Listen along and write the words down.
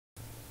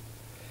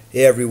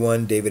Hey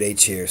everyone, David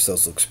H. here,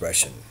 Social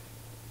Expression.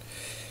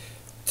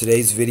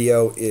 Today's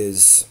video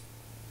is,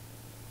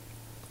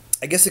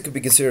 I guess it could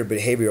be considered a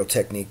behavioral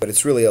technique, but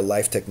it's really a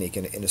life technique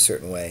in a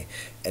certain way.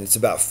 And it's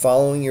about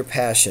following your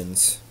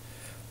passions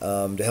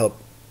to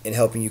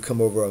helping you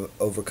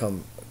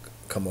overcome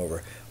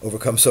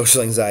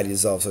social anxiety,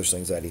 dissolve social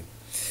anxiety.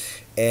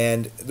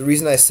 And the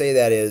reason I say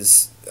that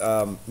is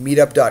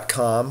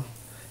meetup.com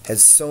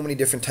has so many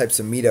different types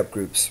of meetup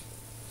groups.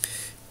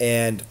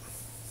 And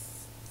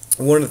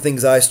one of the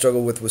things I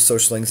struggled with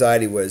social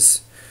anxiety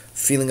was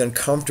feeling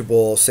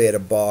uncomfortable, say at a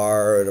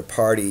bar or at a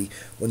party,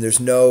 when there's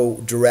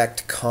no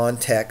direct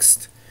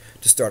context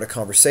to start a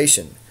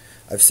conversation.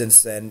 I've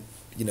since then,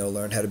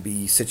 learned how to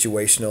be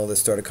situational, to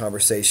start a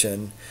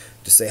conversation,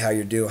 to say how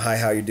you're doing, hi,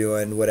 how you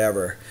doing,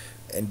 whatever,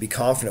 and be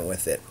confident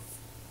with it.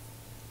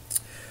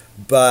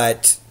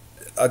 But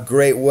a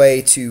great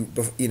way to,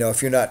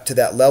 if you're not to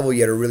that level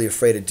yet or really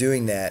afraid of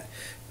doing that,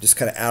 just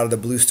kind of out of the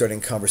blue starting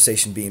a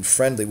conversation, being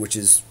friendly, which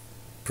is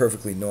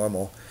perfectly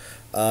normal.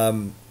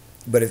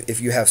 But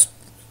if you have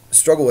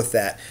struggle with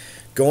that,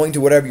 going to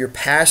whatever your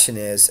passion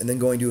is and then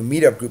going to a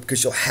meetup group,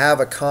 because you'll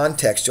have a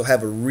context, you'll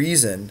have a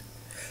reason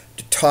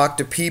to talk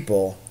to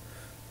people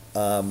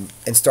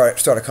and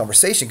start a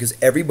conversation, because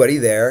everybody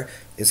there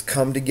is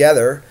come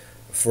together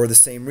for the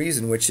same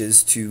reason, which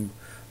is to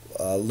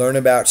learn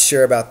about,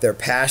 share about their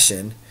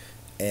passion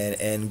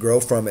and grow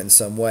from it in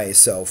some way.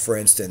 So for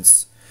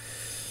instance,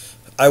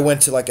 I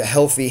went to like a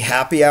healthy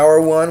happy hour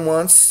one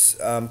once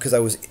because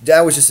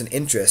that was just an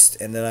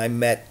interest, and then I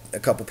met a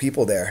couple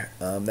people there.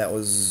 That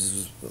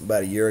was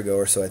about a year ago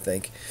or so, I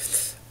think.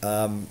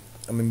 I'm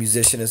a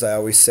musician, as I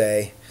always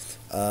say.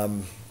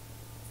 What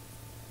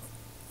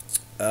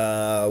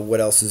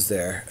else is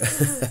there?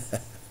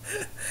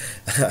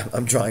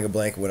 I'm drawing a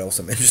blank what else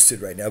I'm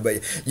interested right now,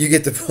 but you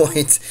get the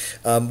point.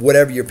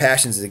 Whatever your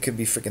passion is, it could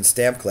be freaking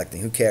stamp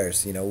collecting. Who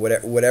cares?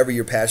 Whatever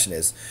your passion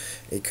is,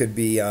 it could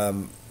be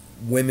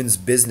women's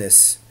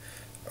business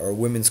or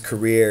women's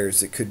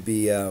careers. It could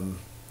be I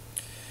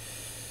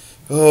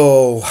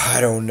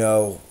don't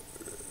know.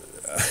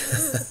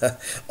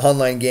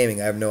 Online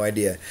gaming. I have no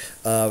idea.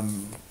 I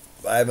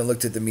haven't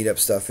looked at the meetup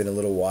stuff in a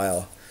little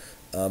while.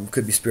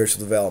 Could be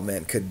spiritual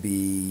development. Could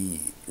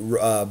be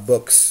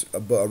books,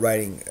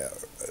 writing,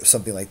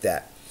 something like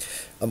that.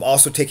 I'm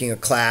also taking a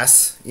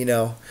class,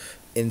 in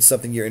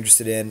something you're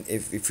interested in.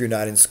 If you're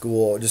not in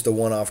school, just a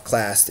one-off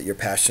class that you're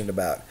passionate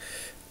about.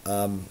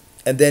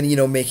 And then,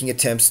 making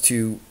attempts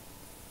to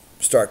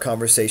start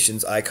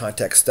conversations, eye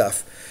contact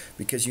stuff,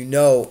 because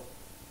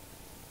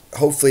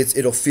hopefully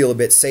it'll feel a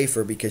bit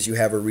safer because you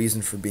have a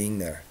reason for being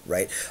there,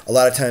 right? A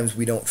lot of times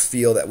we don't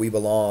feel that we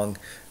belong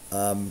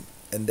and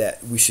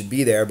that we should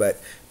be there,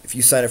 but if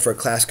you sign up for a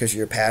class because of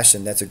your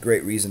passion, that's a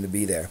great reason to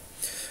be there.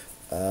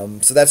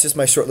 So that's just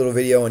my short little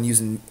video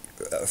on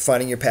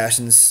finding your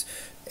passions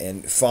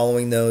and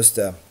following those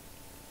to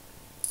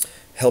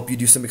help you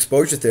do some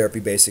exposure therapy,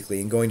 basically,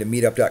 and going to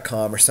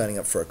meetup.com or signing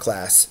up for a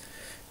class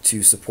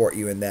to support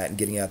you in that and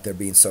getting out there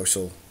being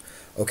social.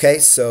 Okay,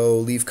 so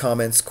leave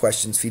comments,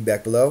 questions,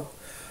 feedback below,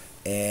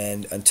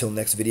 and until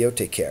next video,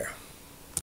 take care.